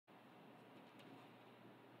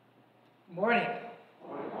Morning.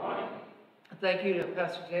 Thank you to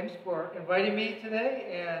Pastor James for inviting me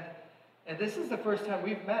today, and this is the first time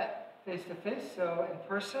we've met face to face, so in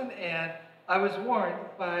person. And I was warned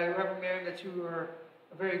by Reverend Mary that you were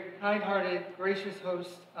a very kind-hearted, gracious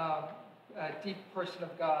host, a deep person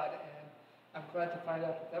of God, and I'm glad to find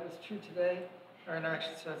out that was true today, or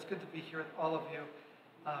interaction. So it's good to be here with all of you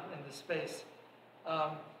in this space.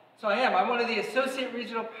 So I'm one of the associate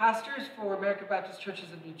regional pastors for American Baptist Churches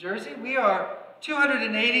in New Jersey. We are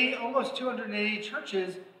 280, almost 280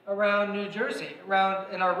 churches around New Jersey,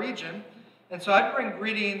 around in our region. And so I bring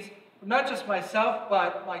greetings from not just myself,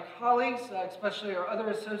 but my colleagues, especially our other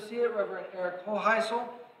associate, Reverend Eric Hoheisel,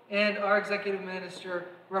 and our executive minister,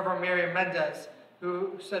 Reverend Mary Mendez,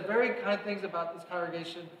 who said very kind things about this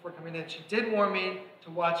congregation before coming in. She did warn me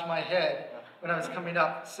to watch my head when I was coming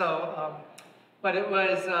up. So, but it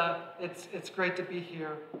was, it's great to be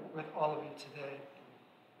here with all of you today.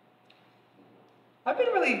 I've been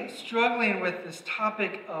really struggling with this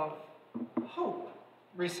topic of hope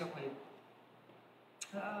recently.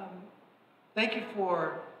 Thank you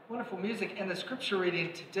for wonderful music and the scripture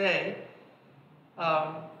reading today.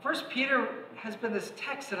 1Peter has been this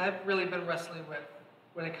text that I've really been wrestling with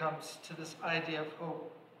when it comes to this idea of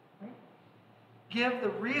hope. Right? Give the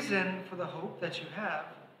reason for the hope that you have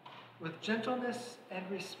with gentleness and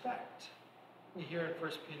respect, we hear in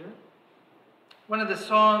 1Peter. One of the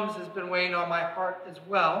Psalms has been weighing on my heart as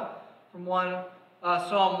well, from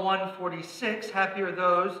Psalm 146, happy are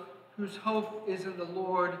those whose hope is in the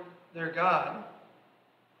Lord their God.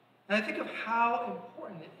 And I think of how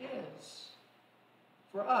important it is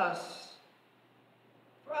for us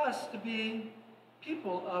to be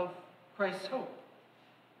people of Christ's hope.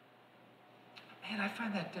 Man, I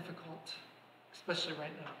find that difficult, especially right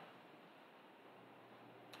now.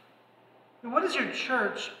 And what does your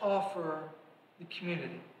church offer the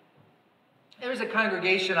community? There was a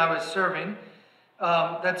congregation I was serving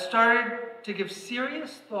that started to give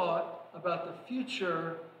serious thought about the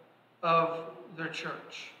future of their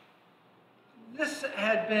church. This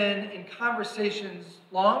had been in conversations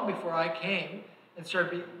long before I came and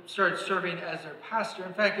started serving as their pastor.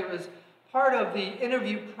 In fact, it was part of the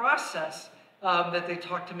interview process that they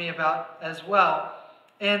talked to me about as well.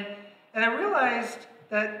 And I realized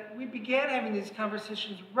that we began having these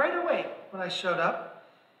conversations right away when I showed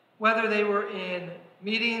up, whether they were in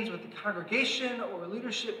meetings with the congregation or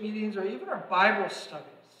leadership meetings or even our Bible studies.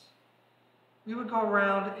 We would go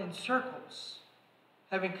around in circles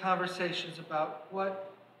having conversations about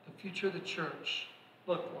what the future of the church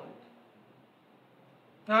looked like.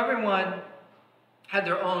 Now, everyone had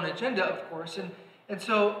their own agenda, of course, and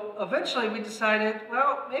so eventually we decided,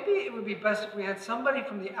 well, maybe it would be best if we had somebody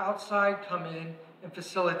from the outside come in and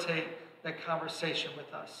facilitate that conversation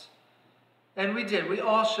with us. And we did. We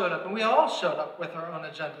all showed up, and we all showed up with our own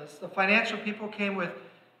agendas. The financial people came with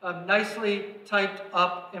nicely typed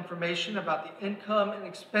up information about the income and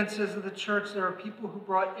expenses of the church. There were people who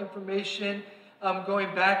brought information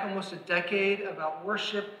going back almost a decade about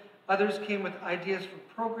worship. Others came with ideas for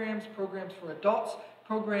programs for adults,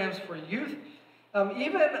 programs for youth.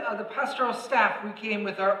 Even the pastoral staff, we came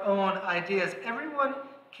with our own ideas. Everyone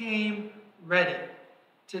came ready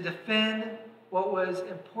to defend what was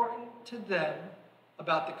important to them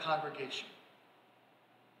about the congregation.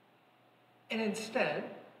 And instead,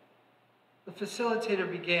 the facilitator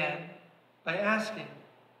began by asking,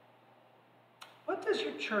 what does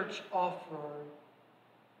your church offer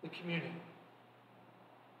the community?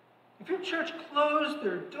 If your church closed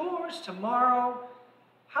their doors tomorrow,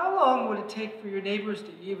 how long would it take for your neighbors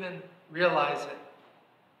to even realize it?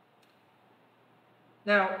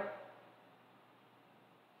 Now,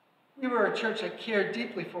 we were a church that cared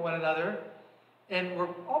deeply for one another, and we're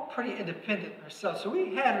all pretty independent ourselves, so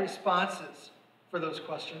we had responses for those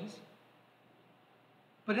questions.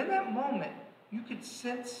 But in that moment, you could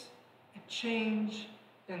sense a change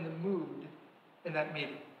in the mood in that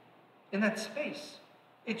meeting, in that space.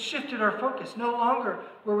 It shifted our focus. No longer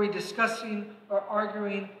were we discussing or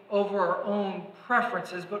arguing over our own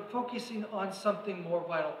preferences, but focusing on something more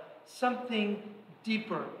vital, something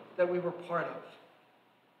deeper that we were part of.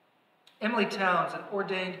 Emily Towns, an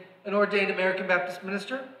ordained American Baptist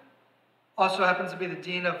minister, also happens to be the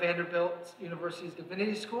dean of Vanderbilt University's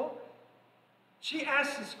Divinity School. She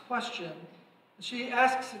asks this question. She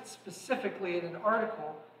asks it specifically in an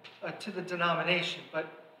article to the denomination, but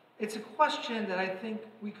it's a question that I think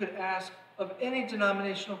we could ask of any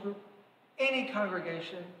denominational group, any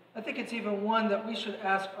congregation. I think it's even one that we should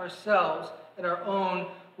ask ourselves in our own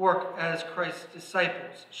work as Christ's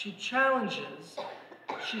disciples. She challenges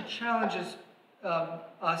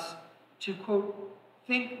us to, quote,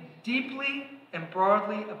 think deeply and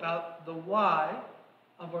broadly about the why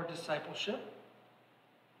of our discipleship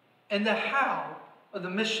and the how of the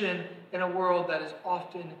mission in a world that is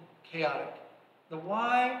often chaotic. The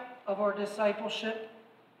why of our discipleship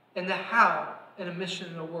and the how in a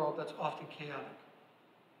mission in a world that's often chaotic.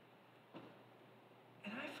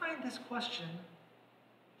 And I find this question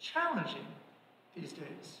challenging these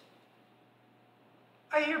days.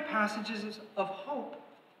 I hear passages of hope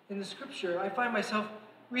in the scripture. I find myself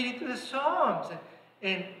reading through the Psalms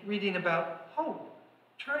and reading about hope,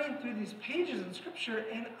 turning through these pages in scripture,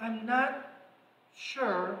 and I'm not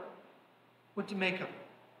sure what to make of it.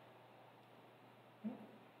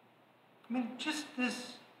 I mean, just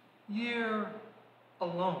this year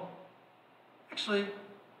alone. Actually,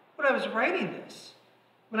 when I was writing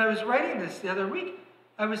this the other week,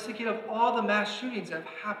 I was thinking of all the mass shootings that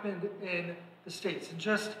have happened in the States. And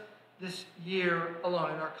just this year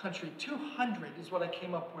alone in our country, 200 is what I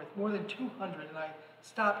came up with, more than 200, and I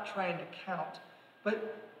stopped trying to count.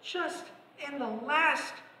 But just in the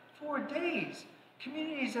last 4 days,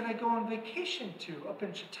 communities that I go on vacation to, up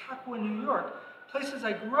in Chautauqua, New York, places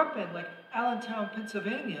I grew up in, like Allentown,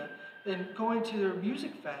 Pennsylvania, and going to their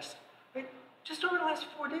music fest. Right? Just over the last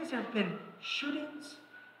 4 days, there have been shootings.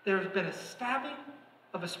 There's been a stabbing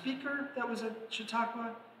of a speaker that was at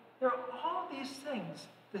Chautauqua. There are all these things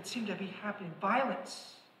that seem to be happening,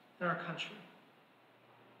 violence in our country.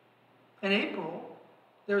 In April,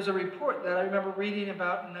 there was a report that I remember reading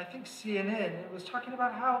about, and I think CNN, it was talking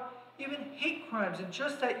about how even hate crimes in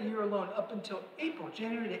just that year alone, up until April,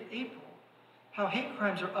 January to April, how hate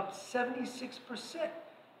crimes are up 76%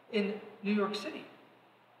 in New York City.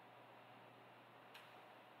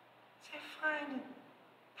 So I find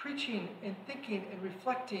preaching and thinking and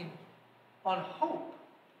reflecting on hope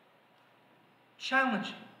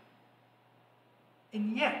challenging.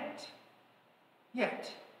 And yet,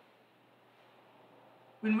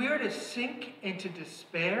 when we are to sink into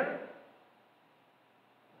despair,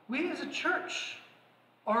 we as a church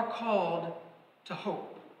are called to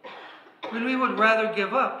hope. When we would rather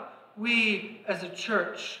give up, we as a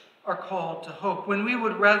church are called to hope. When we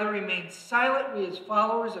would rather remain silent, we as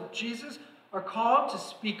followers of Jesus are called to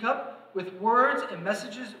speak up with words and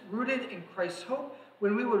messages rooted in Christ's hope.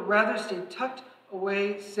 When we would rather stay tucked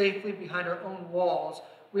away safely behind our own walls,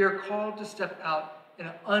 we are called to step out in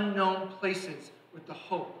unknown places with the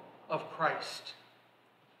hope of Christ.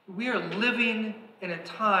 We are living in a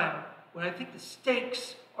time when I think the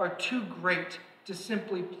stakes are too great to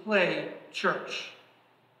simply play church.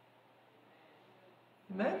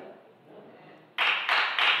 Amen?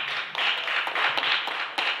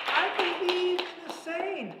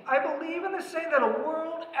 I believe in the saying that a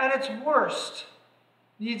world at its worst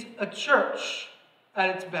needs a church at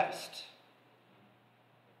its best.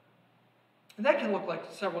 And that can look like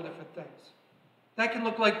several different things. That can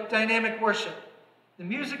look like dynamic worship. The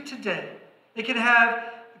music today, it can have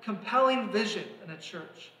a compelling vision in a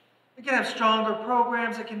church. It can have stronger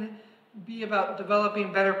programs. It can be about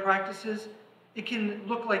developing better practices. It can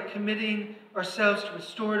look like committing ourselves to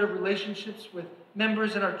restorative relationships with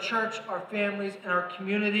members in our church, our families, and our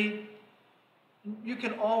community. You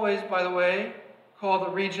can always, by the way, call the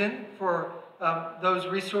region for those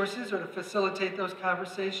resources or to facilitate those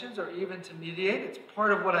conversations or even to mediate. It's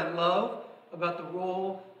part of what I love about the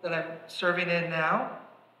role that I'm serving in now.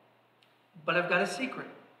 But I've got a secret.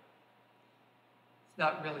 It's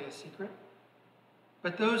not really a secret.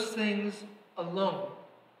 But those things alone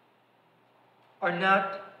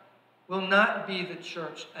will not be the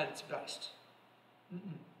church at its best.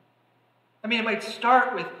 I mean, it might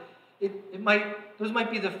start with, those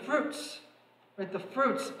might be the fruits, right? The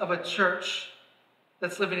fruits of a church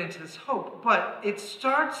that's living into this hope. But it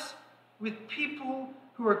starts with people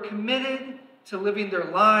who are committed to living their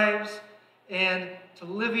lives and to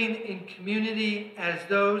living in community as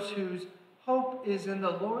those whose hope is in the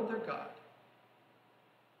Lord their God.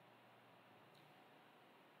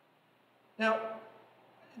 Now,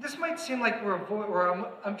 this might seem like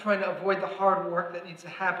I'm trying to avoid the hard work that needs to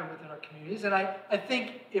happen within our communities. And I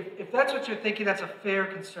think if that's what you're thinking, that's a fair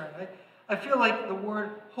concern. I feel like the word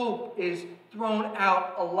hope is thrown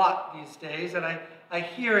out a lot these days. And I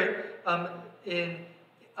hear it in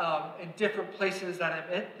different places that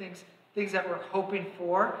I'm at, things that we're hoping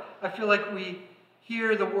for. I feel like we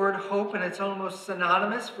hear the word hope and it's almost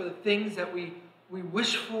synonymous for the things that we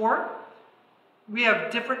wish for. We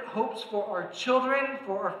have different hopes for our children,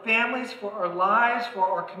 for our families, for our lives, for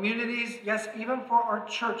our communities, yes, even for our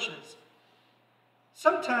churches.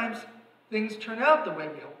 Sometimes things turn out the way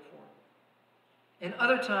we hope for. And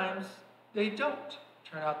other times, they don't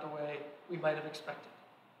turn out the way we might have expected.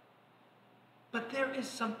 But there is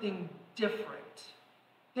something different.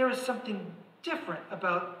 There is something different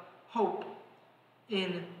about hope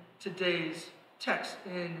in today's text,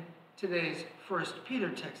 in today's 1 Peter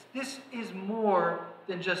text. This is more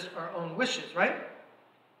than just our own wishes, right?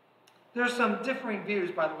 There are some differing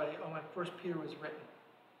views, by the way, on when 1 Peter was written.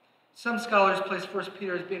 Some scholars place 1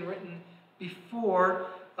 Peter as being written before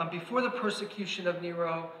the persecution of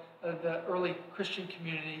Nero, the early Christian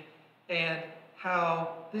community, and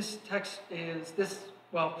how this text is,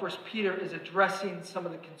 1 Peter is addressing some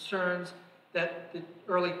of the concerns that the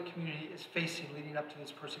early community is facing leading up to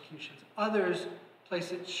these persecutions. Others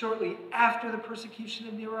place it shortly after the persecution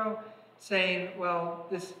of Nero, saying, well,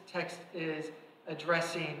 this text is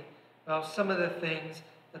addressing some of the things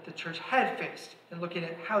that the church had faced and looking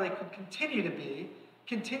at how they could continue to be,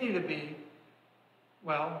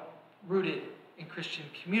 rooted in Christian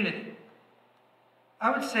community. I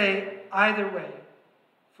would say either way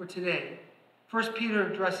for today, 1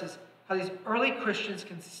 Peter addresses how these early Christians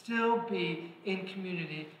can still be in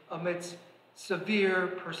community amidst severe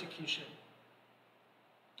persecution.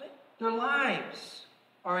 Their lives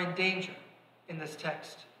are in danger in this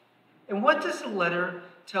text. And what does the letter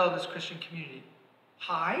tell this Christian community?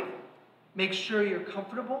 Hide? Make sure you're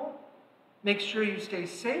comfortable? Make sure you stay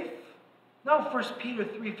safe? No, 1 Peter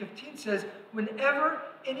 3:15 says, whenever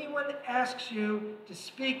anyone asks you to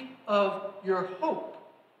speak of your hope,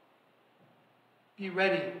 be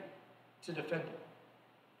ready to defend it.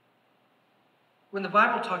 When the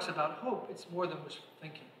Bible talks about hope, it's more than wishful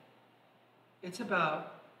thinking. It's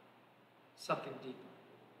about something deeper.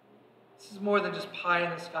 This is more than just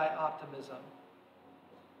pie-in-the-sky optimism.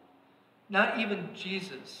 Not even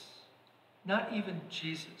Jesus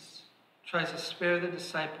tries to spare the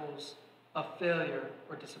disciples of failure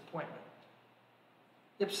or disappointment.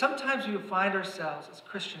 Yet sometimes we find ourselves as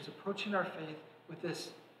Christians approaching our faith with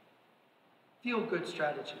this feel-good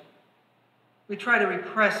strategy. We try to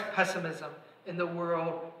repress pessimism in the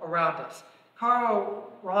world around us.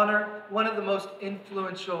 Karl Rahner, one of the most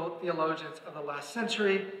influential theologians of the last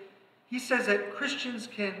century, he says that Christians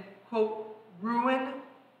can, quote, ruin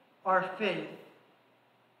our faith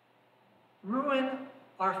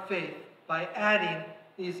by adding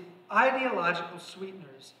these ideological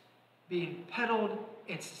sweeteners being peddled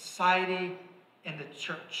in society and the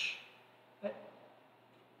church.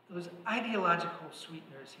 Those ideological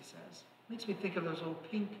sweeteners, he says. Makes me think of those little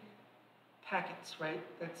pink packets, right?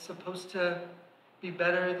 That's supposed to be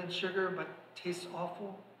better than sugar, but tastes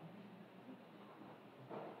awful.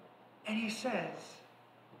 And he says,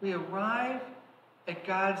 we arrive at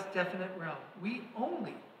God's definite realm. We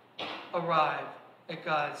only arrive at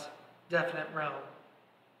God's definite realm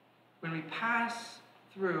when we pass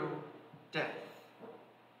through death.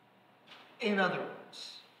 In other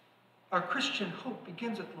words, our Christian hope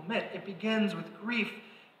begins with lament. It begins with grief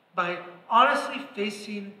by honestly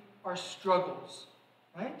facing our struggles,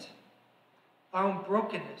 right? Our own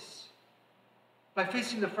brokenness. By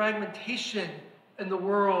facing the fragmentation in the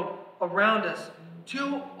world around us.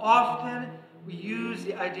 Too often we use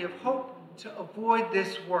the idea of hope to avoid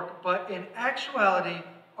this work. But in actuality,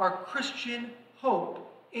 our Christian hope,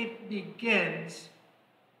 it begins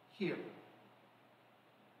here.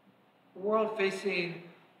 The world facing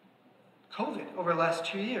COVID over the last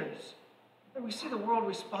 2 years. And we see the world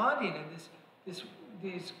responding in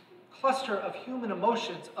these cluster of human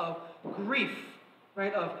emotions of grief,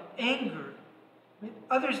 right, of anger. Right?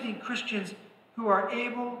 Others need Christians who are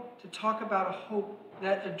able to talk about a hope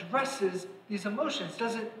that addresses these emotions,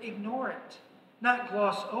 doesn't ignore it, not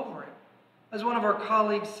gloss over it. As one of our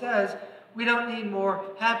colleagues says, we don't need more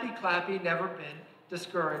happy, clappy, never been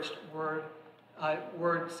discouraged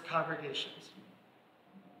words congregations.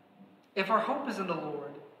 If our hope is in the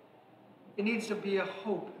Lord, it needs to be a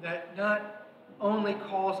hope that not only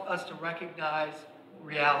calls us to recognize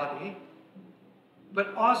reality,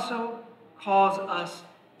 but also calls us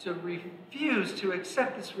to refuse to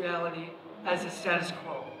accept this reality as a status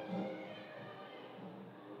quo.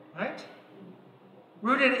 Right?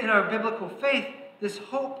 Rooted in our biblical faith, this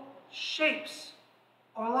hope shapes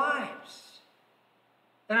our lives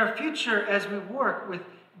and our future as we work with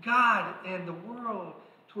God and the world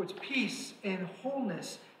towards peace and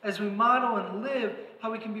wholeness, as we model and live how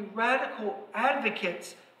we can be radical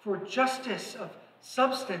advocates for justice of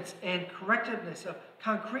substance and correctiveness, of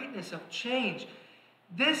concreteness, of change.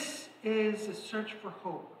 This is a search for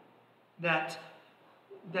hope that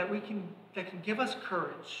can give us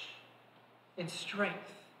courage and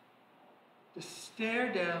strength to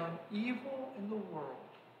stare down evil in the world,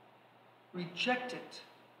 reject it,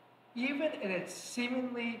 even in its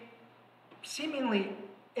seemingly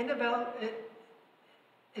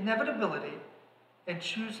inevitability, and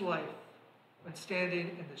choose life when standing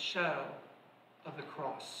in the shadow of the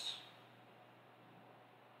cross.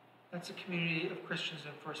 That's a community of Christians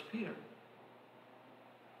in 1Peter.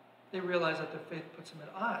 They realize that their faith puts them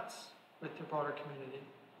at odds with their broader community.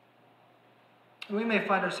 And we may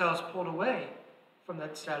find ourselves pulled away from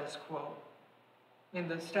that status quo. I mean,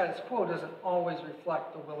 the status quo doesn't always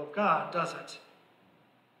reflect the will of God, does it?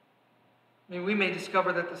 I mean, we may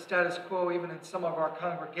discover that the status quo, even in some of our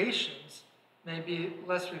congregations, may be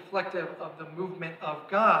less reflective of the movement of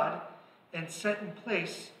God and set in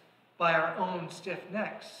place by our own stiff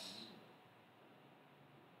necks.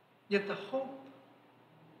 Yet the hope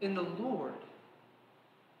in the Lord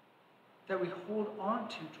that we hold on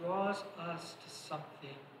to draws us to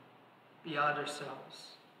something beyond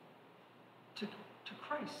ourselves, to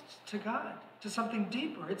Christ, to God, to something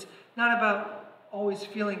deeper. It's not about always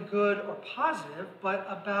feeling good or positive, but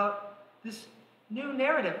about this new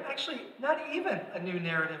narrative. Actually, not even a new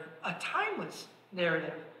narrative, a timeless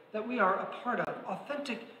narrative that we are a part of.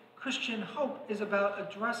 Authentic Christian hope is about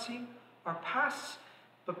addressing our pasts,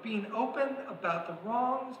 but being open about the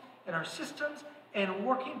wrongs in our systems and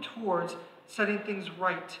working towards setting things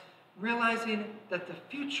right, realizing that the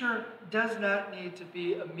future does not need to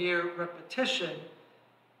be a mere repetition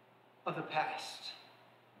of the past.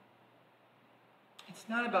 It's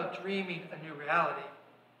not about dreaming a new reality,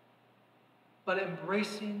 but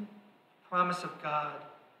embracing the promise of God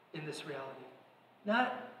in this reality,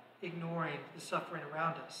 not ignoring the suffering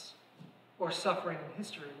around us or suffering in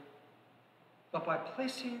history, but by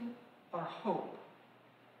placing our hope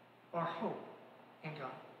in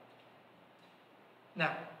God.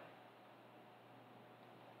 Now,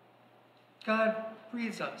 God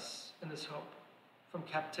frees us in this hope from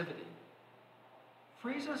captivity.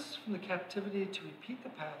 Frees us from the captivity to repeat the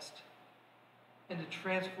past and to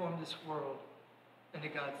transform this world into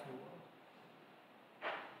God's new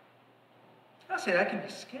world. I'll say that can be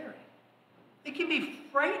scary. It can be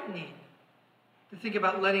frightening to think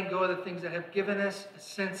about letting go of the things that have given us a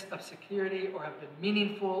sense of security or have been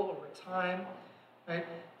meaningful over time, right?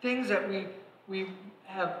 Things that we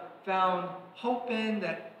have found hope in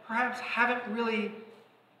that perhaps haven't really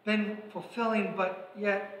been fulfilling, but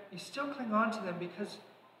yet we still cling on to them because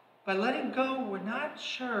by letting go, we're not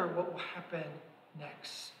sure what will happen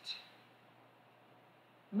next.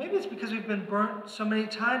 Maybe it's because we've been burnt so many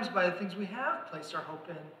times by the things we have placed our hope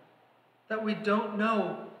in that we don't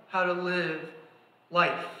know how to live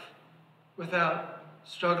life without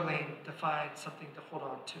struggling to find something to hold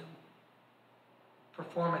on to.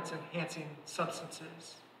 Performance-enhancing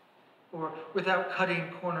substances, or without cutting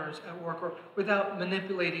corners at work, or without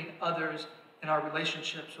manipulating others in our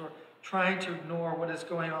relationships, or trying to ignore what is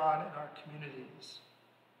going on in our communities.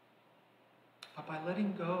 But by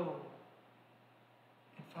letting go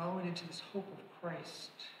and following into this hope of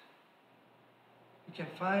Christ, we can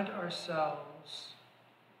find ourselves,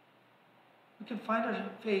 we can find our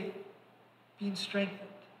faith being strengthened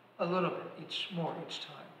a little bit each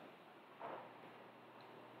time.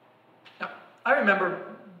 Now, I remember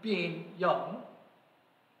being young,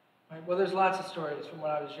 right? Well, there's lots of stories from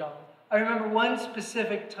when I was young. I remember one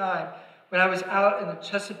specific time when I was out in the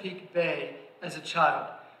Chesapeake Bay as a child.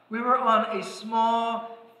 We were on a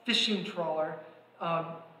small fishing trawler,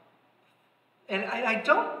 and I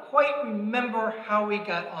don't quite remember how we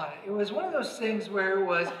got on it. It was one of those things where it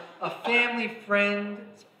was a family friend,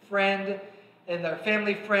 and their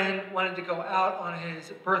family friend wanted to go out on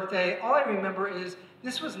his birthday. All I remember is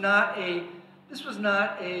this was not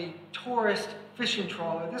a tourist fishing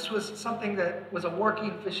trawler. This was something that was a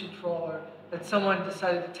working fishing trawler that someone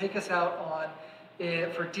decided to take us out on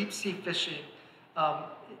for deep sea fishing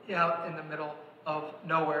out in the middle of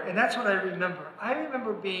nowhere. And that's what I remember. I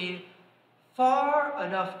remember being far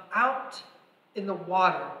enough out in the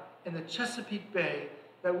water in the Chesapeake Bay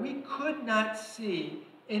that we could not see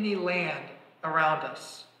any land around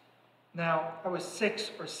us. Now, I was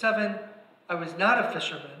 6 or 7. I was not a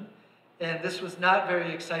fisherman, and this was not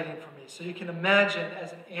very exciting for me. So you can imagine,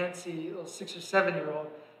 as an antsy little 6 or 7-year-old,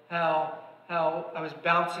 how I was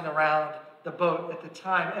bouncing around the boat at the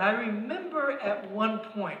time. And I remember at one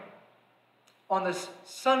point, on this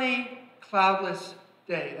sunny, cloudless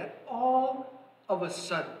day, that all of a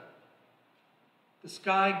sudden, the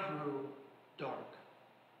sky grew dark.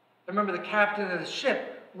 I remember the captain of the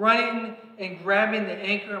ship running and grabbing the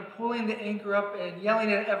anchor and pulling the anchor up and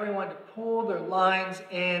yelling at everyone to pull their lines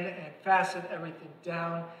in and fasten everything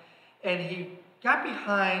down. And he got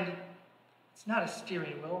behind, it's not a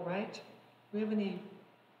steering wheel, right? Do we have any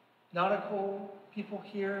nautical people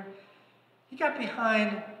here? He got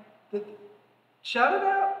behind shout it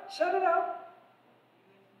out.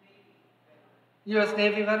 U.S.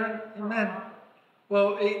 Navy veteran? Amen.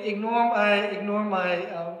 Well, ignore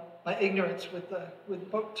my ignorance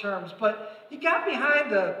with boat terms, but he got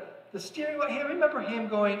behind the steering wheel. I remember him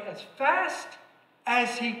going as fast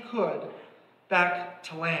as he could back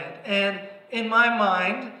to land. And in my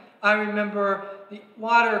mind, I remember the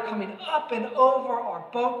water coming up and over our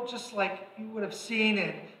boat, just like you would have seen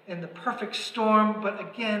in The Perfect Storm. But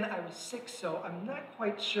again, I was 6, so I'm not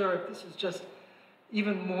quite sure if this is just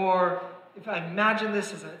even more, if I imagine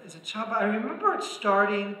this as a child. But I remember it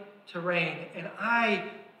starting to rain, and I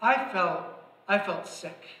felt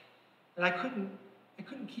sick, and I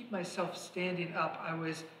couldn't keep myself standing up. I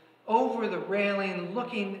was over the railing,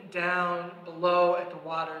 looking down below at the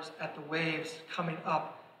waters, at the waves coming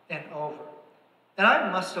up and over. And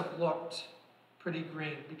I must have looked pretty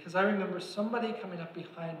green, because I remember somebody coming up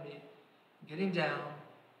behind me, getting down,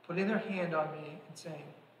 putting their hand on me and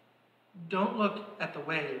saying, "Don't look at the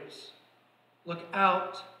waves. Look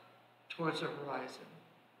out towards the horizon."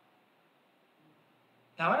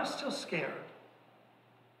 Now, I was still scared,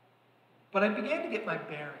 but I began to get my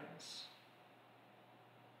bearings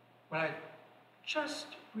when I just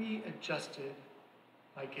readjusted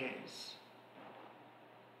my gaze.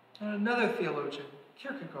 And another theologian,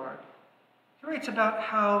 Kierkegaard, he writes about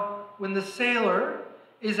how when the sailor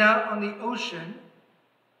is out on the ocean,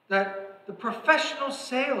 that the professional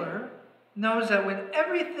sailor knows that when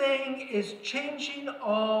everything is changing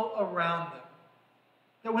all around them,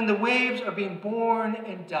 that when the waves are being born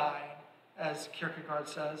and dying, as Kierkegaard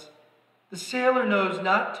says, the sailor knows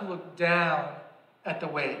not to look down at the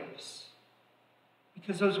waves,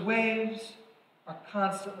 because those waves are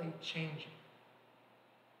constantly changing.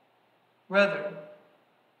 Rather,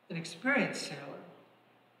 an experienced sailor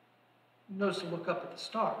knows to look up at the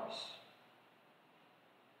stars,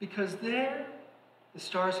 because there the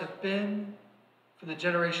stars have been for the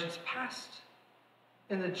generations past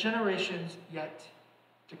and the generations yet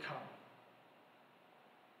to come.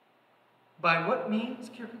 By what means,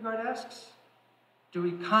 Kierkegaard asks, do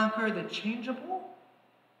we conquer the changeable?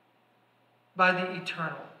 By the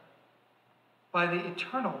eternal. By the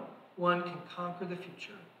eternal, one can conquer the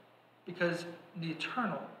future, because the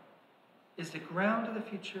eternal is the ground of the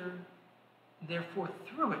future, and therefore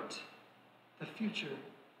through it, the future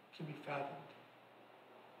can be fathomed.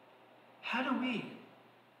 How do we,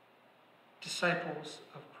 disciples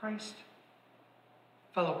of Christ,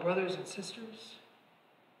 fellow brothers and sisters,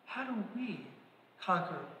 how do we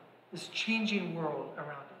conquer this changing world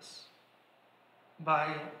around us?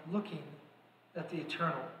 By looking at the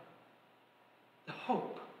eternal, the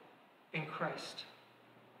hope in Christ.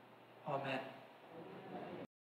 Amen.